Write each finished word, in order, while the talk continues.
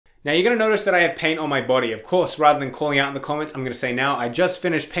Now you're going to notice that I have paint on my body. Of course, rather than calling out in the comments, I'm going to say now, I just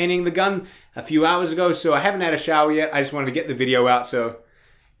finished painting the gun a few hours ago, so I haven't had a shower yet. I just wanted to get the video out, so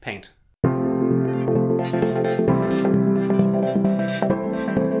paint.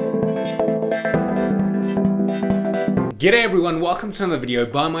 G'day everyone, welcome to another video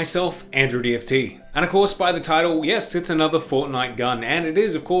by myself, Andrew DFT. And of course by the title, yes, it's another Fortnite gun, and it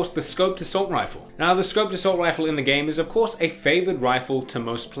is of course the Scoped Assault Rifle. Now the Scoped Assault Rifle in the game is of course a favored rifle to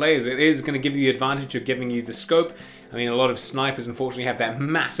most players. It is going to give you the advantage of giving you the scope. I mean, a lot of snipers unfortunately have that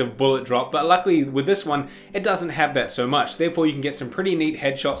massive bullet drop, but luckily with this one, it doesn't have that so much. Therefore you can get some pretty neat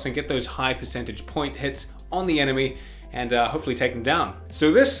headshots and get those high percentage point hits on the enemy, and hopefully take them down.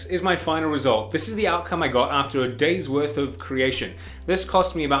 So this is my final result. This is the outcome I got after a day's worth of creation. This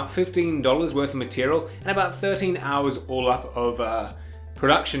cost me about $15 worth of material and about 13 hours all up of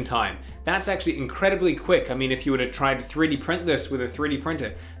production time. That's actually incredibly quick. I mean, if you were to try to 3D print this with a 3D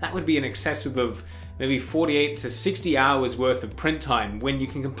printer, that would be an excessive of maybe 48 to 60 hours worth of print time, when you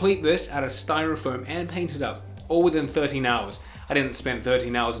can complete this out of styrofoam and paint it up, all within 13 hours. I didn't spend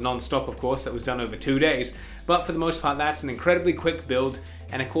 13 hours non-stop, of course, that was done over 2 days, but for the most part that's an incredibly quick build,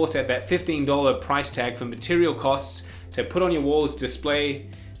 and of course at that $15 price tag for material costs to put on your walls display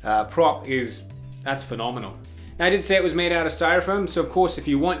prop that's phenomenal. Now I did say it was made out of styrofoam, so of course if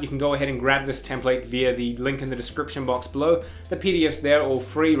you want you can go ahead and grab this template via the link in the description box below. The PDF's there, all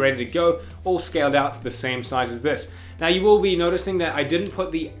free, ready to go, all scaled out to the same size as this. Now you will be noticing that I didn't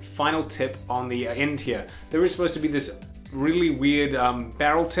put the final tip on the end here. There is supposed to be this really weird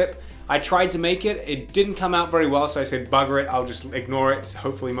barrel tip. I tried to make it, it didn't come out very well, so I said bugger it, I'll just ignore it.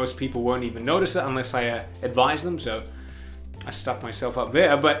 Hopefully most people won't even notice it unless I advise them, so I stuffed myself up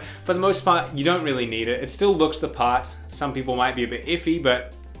there. But for the most part, you don't really need it. It still looks the part. Some people might be a bit iffy,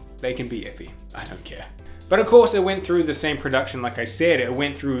 but they can be iffy. I don't care. But of course it went through the same production like I said. It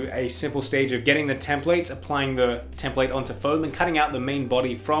went through a simple stage of getting the templates, applying the template onto foam and cutting out the main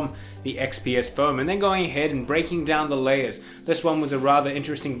body from the XPS foam, and then going ahead and breaking down the layers. This one was a rather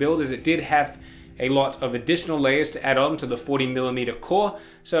interesting build as it did have a lot of additional layers to add on to the 40mm core,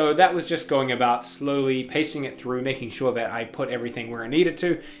 so that was just going about slowly pacing it through, making sure that I put everything where I needed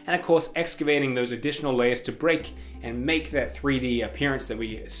to, and of course excavating those additional layers to break and make that 3D appearance that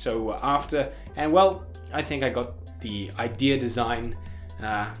we so after. And well, I think I got the idea design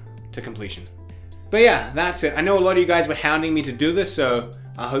to completion. But yeah, that's it. I know a lot of you guys were hounding me to do this, so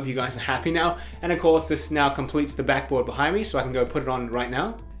I hope you guys are happy now. And of course this now completes the backboard behind me, so I can go put it on right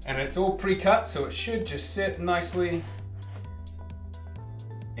now. And it's all pre-cut, so it should just sit nicely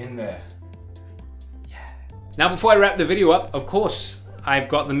in there. Yeah. Now before I wrap the video up, of course, I've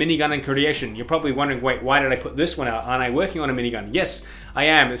got the minigun in creation. You're probably wondering, wait, why did I put this one out? Aren't I working on a minigun? Yes, I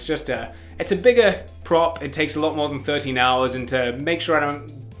am. It's just it's a bigger prop. It takes a lot more than 13 hours, and to make sure I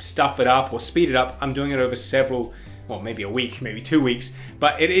don't stuff it up or speed it up, I'm doing it over several, well, maybe a week, maybe 2 weeks,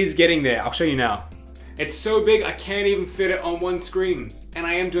 but it is getting there. I'll show you now. It's so big I can't even fit it on one screen, and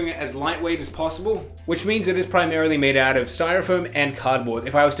I am doing it as lightweight as possible, which means it is primarily made out of styrofoam and cardboard.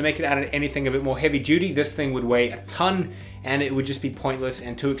 If I was to make it out of anything a bit more heavy duty, this thing would weigh a ton and it would just be pointless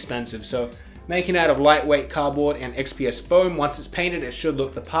and too expensive. So making it out of lightweight cardboard and XPS foam, once it's painted it should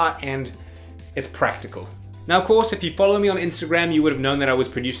look the part, and it's practical. Now of course, if you follow me on Instagram, you would have known that I was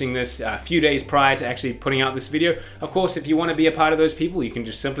producing this a few days prior to actually putting out this video. Of course, if you want to be a part of those people, you can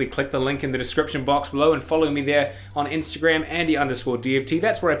just simply click the link in the description box below and follow me there on Instagram, Andy_DFT.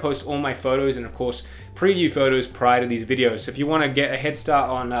 That's where I post all my photos and of course preview photos prior to these videos. So if you want to get a head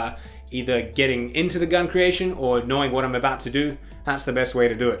start on either getting into the gun creation or knowing what I'm about to do, that's the best way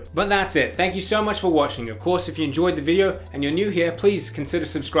to do it. But that's it. Thank you so much for watching. Of course, if you enjoyed the video and you're new here, please consider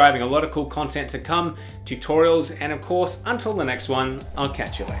subscribing. A lot of cool content to come, tutorials, and of course, until the next one, I'll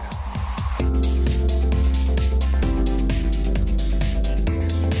catch you later.